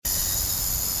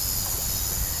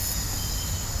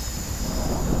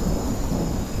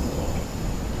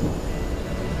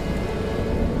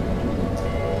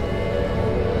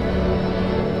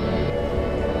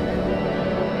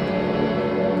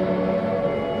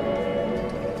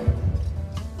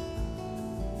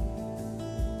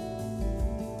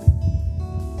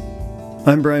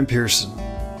I'm Brian Pearson.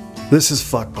 This is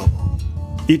Fuck Bubble.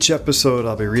 Each episode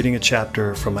I'll be reading a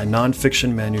chapter from my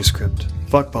nonfiction manuscript,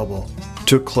 Fuck Bubble,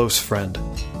 to a close friend.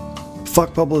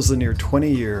 Fuck Bubble is the near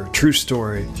 20-year true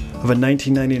story of a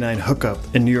 1999 hookup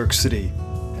in New York City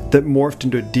that morphed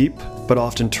into a deep but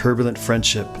often turbulent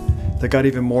friendship that got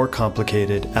even more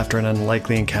complicated after an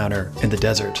unlikely encounter in the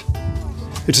desert.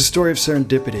 It's a story of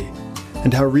serendipity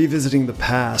and how revisiting the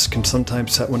past can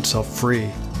sometimes set oneself free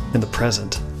in the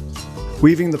present.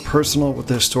 Weaving the personal with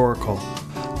the historical,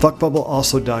 Fuck Bubble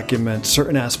also documents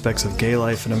certain aspects of gay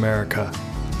life in America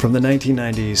from the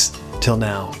 1990s till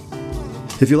now.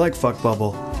 If you like Fuck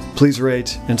Bubble, please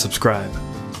rate and subscribe.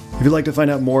 If you'd like to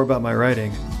find out more about my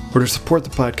writing or to support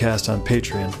the podcast on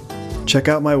Patreon, check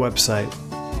out my website,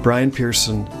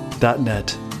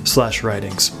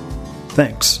 brianpearson.net/writings.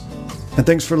 Thanks. And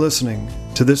thanks for listening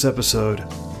to this episode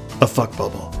of Fuck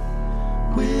Bubble.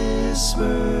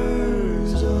 Whisper.